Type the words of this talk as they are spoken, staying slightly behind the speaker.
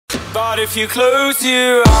But if you close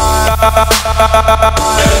your eyes,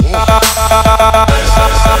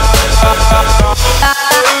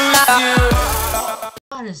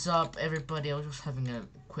 what is up, everybody? I was just having a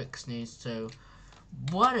quick sneeze. So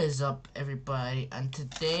what is up, everybody? And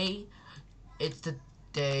today it's the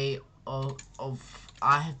day of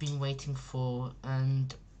I have been waiting for,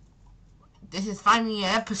 and this is finally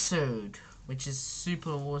an episode, which is super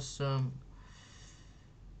awesome.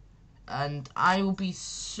 And I will be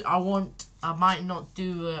I might not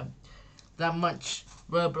do that much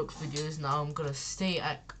Roblox videos now. I'm gonna stay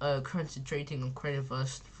at concentrating on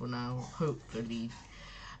Creativerse for now, hopefully.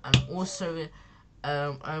 And also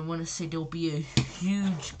I want to say there'll be a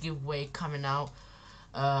huge giveaway coming out.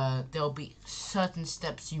 There'll be certain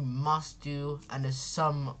steps you must do, and there's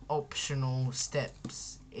some optional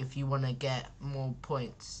steps if you want to get more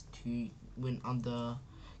points to win on the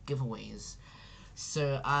giveaways.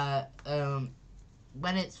 So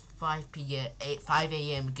when it's 5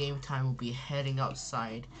 a.m. game time, we'll be heading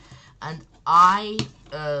outside, and I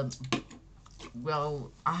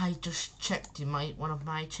just checked in one of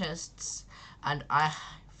my chests, and I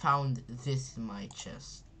found this in my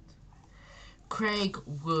chest. Craig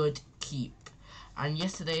would keep. And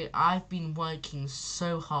yesterday I've been working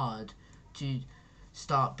so hard to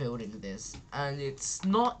start building this, and it's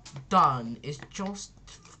not done. It's just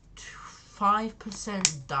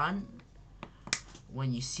 5% done.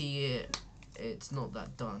 When you see it, it's not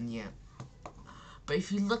that done yet. But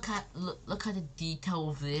if you look at the detail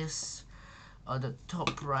of this at the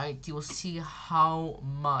top right, you will see how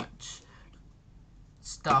much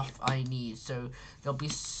stuff I need. So there'll be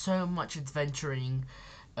so much adventuring.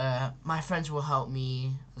 My friends will help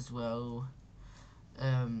me as well.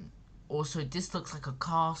 Also, this looks like a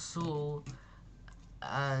castle,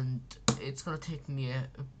 and it's gonna take me a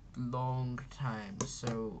long time,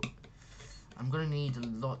 so I'm gonna need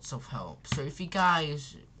lots of help. So if you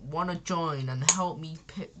guys want to join and help me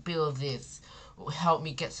build this, or help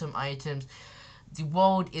me get some items, the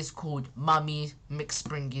world is called Mummy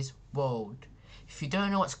McSpringy's World. If you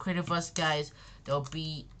don't know what's Creativerse, guys, there'll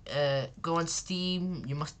be go on Steam.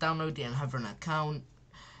 You must download it and have an account.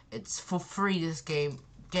 It's for free. This game,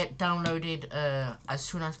 get downloaded as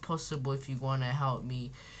soon as possible if you want to help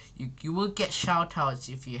me. You will get shoutouts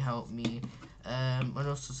if you help me. And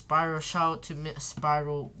also Spiral, shout out to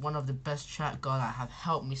Spiral, one of the best chat guys that have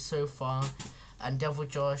helped me so far, and Devil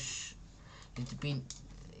Josh,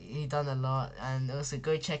 he done a lot. And also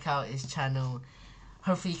go check out his channel.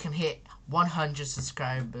 Hopefully he can hit 100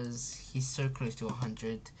 subscribers. He's so close to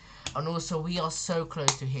 100. And also we are so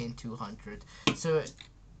close to hitting 200. So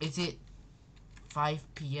is it 5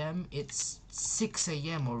 p.m? It's 6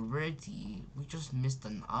 a.m. already. We just missed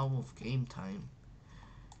an hour of game time.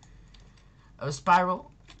 Oh,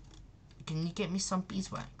 Spiral, can you get me some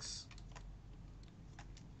beeswax?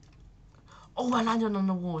 Oh, I landed on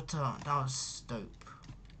the water. That was dope.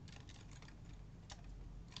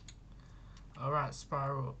 Alright,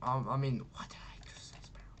 Spiral. I mean, what did I just say,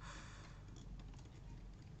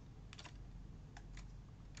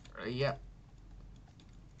 Spiral? Yep.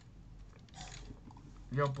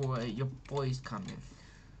 Your boy's coming.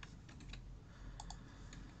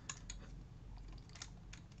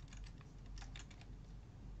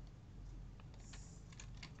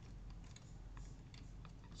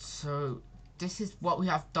 So this is what we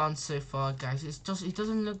have done so far, guys. It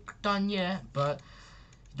doesn't look done yet, but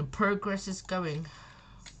the progress is going,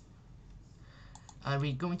 and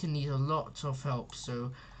we're going to need a lot of help.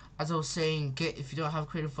 So as I was saying, if you don't have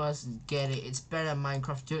Creativerse, get it. It's better than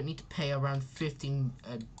Minecraft. You don't need to pay around 15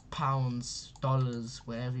 pounds, dollars,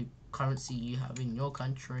 whatever currency you have in your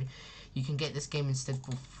country. You can get this game instead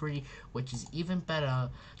for free, which is even better.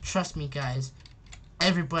 Trust me, guys.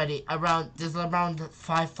 Everybody there's around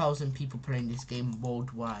 5,000 people playing this game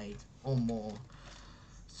worldwide or more.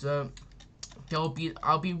 So I'll be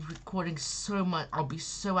recording so much. I'll be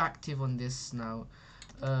so active on this now.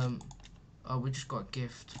 Oh, we just got a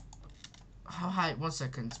gift. How high? 1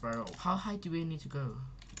 second, Spiral. How high do we need to go?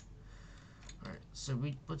 Alright, so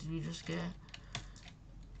what did we just get?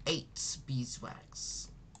 8 beeswax.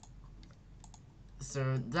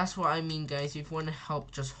 So that's what I mean, guys. If you want to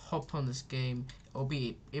help, just hop on this game. It'll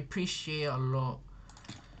be appreciated a lot,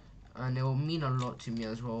 and it will mean a lot to me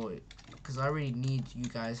as well, because I really need you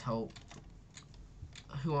guys' help.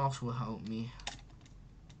 Who else will help me?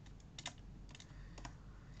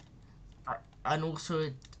 And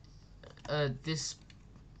also, this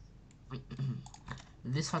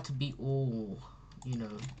this had to be all, you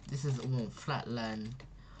know. This is all flat land.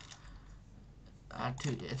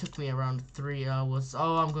 It took me around 3 hours.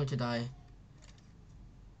 Oh, I'm going to die.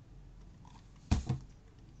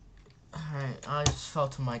 I just fell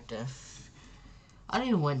to my death. I didn't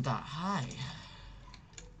even went that high.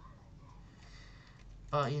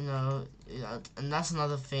 But you know, and that's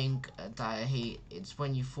another thing that I hate. It's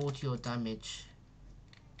when you fall to your damage.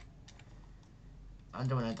 I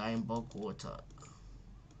don't want to die in bog water.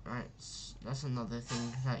 Right, that's another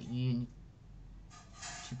thing that you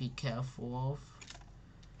should be careful of.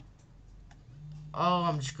 Oh,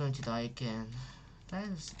 I'm just going to die again. That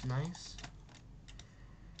is nice.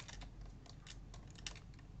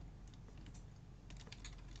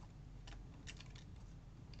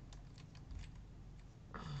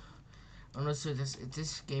 Honestly,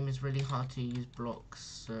 this game is really hard to use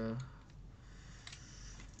blocks, so...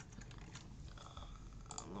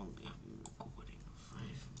 How long have we been recording? 5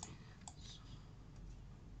 minutes.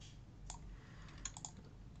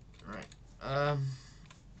 Right,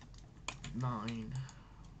 9.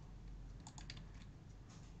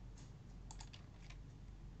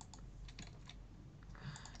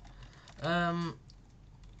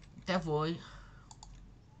 Devoy,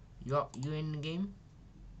 you in the game?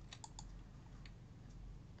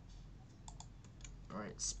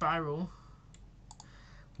 Alright, Spiral.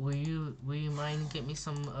 Will you mind get me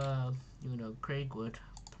some you know, Craigwood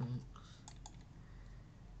planks?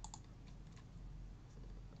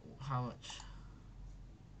 How much?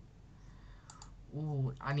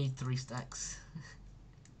 Ooh, I need 3 stacks.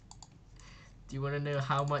 Do you want to know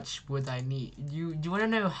how much wood I need? Do you want to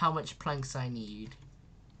know how much planks I need?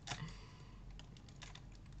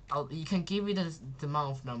 You can give me the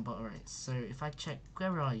amount of number. Alright, so if I check,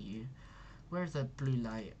 where are you? Where's the blue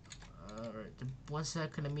light? Alright, 1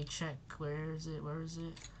 second, let me check. Where is it? Where is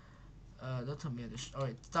it? Don't tell me this.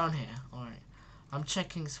 Alright, it's down here. Alright, I'm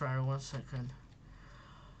checking. Sorry, 1 second.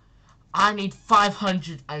 I need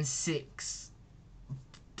 506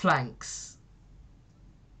 planks.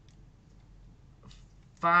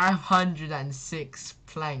 506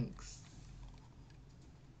 planks.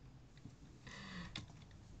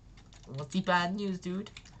 What's the bad news,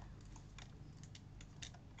 dude?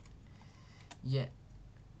 Yeah.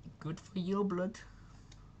 Good for your blood.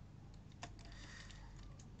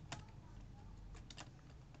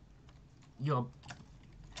 You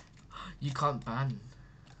can't ban.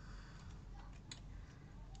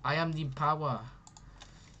 I am the power.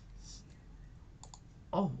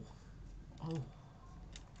 Oh. Oh.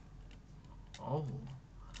 Oh.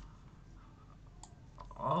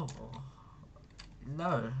 Oh.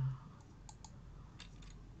 No.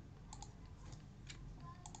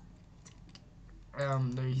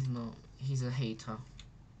 No, he's not. He's a hater.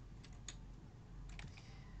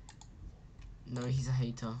 No, he's a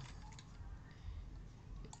hater.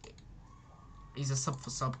 He's a sub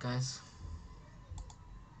for sub, guys.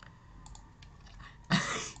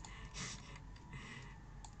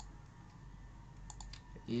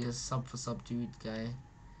 He's a sub for sub dude, guy.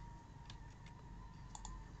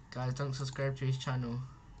 Guys, don't subscribe to his channel.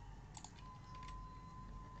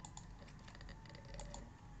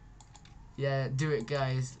 Yeah, do it,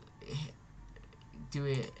 guys. Do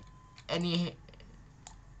it.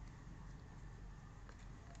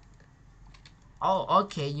 Oh,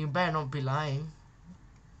 okay, you better not be lying.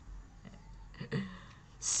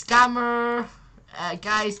 Scammer!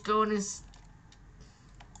 Guys, go on his...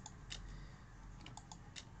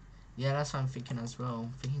 Yeah, that's what I'm thinking as well.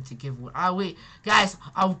 I'm thinking to give away... Ah, wait. Guys,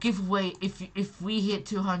 I'll give away... If we hit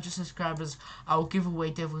 200 subscribers, I'll give away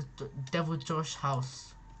Devil Josh house.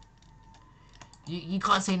 You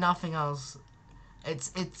can't say nothing else.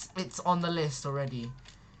 It's on the list already.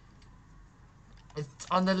 It's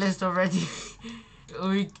on the list already.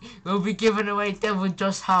 We'll be giving away Devil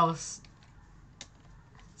Josh house.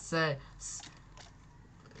 So,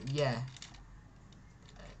 yeah.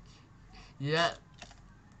 Yeah.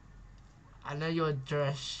 I know your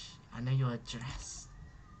address. I know your address.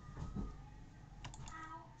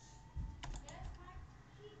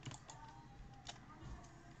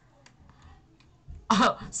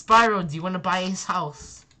 Oh, Spiral, do you want to buy his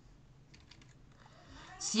house?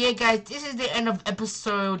 So yeah, guys, this is the end of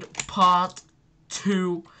episode part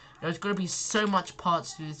 2. There's going to be so much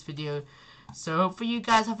parts to this video. So hopefully you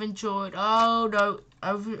guys have enjoyed. Oh no.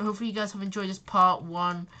 Hopefully you guys have enjoyed this part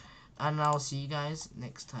 1. And I'll see you guys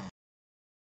next time.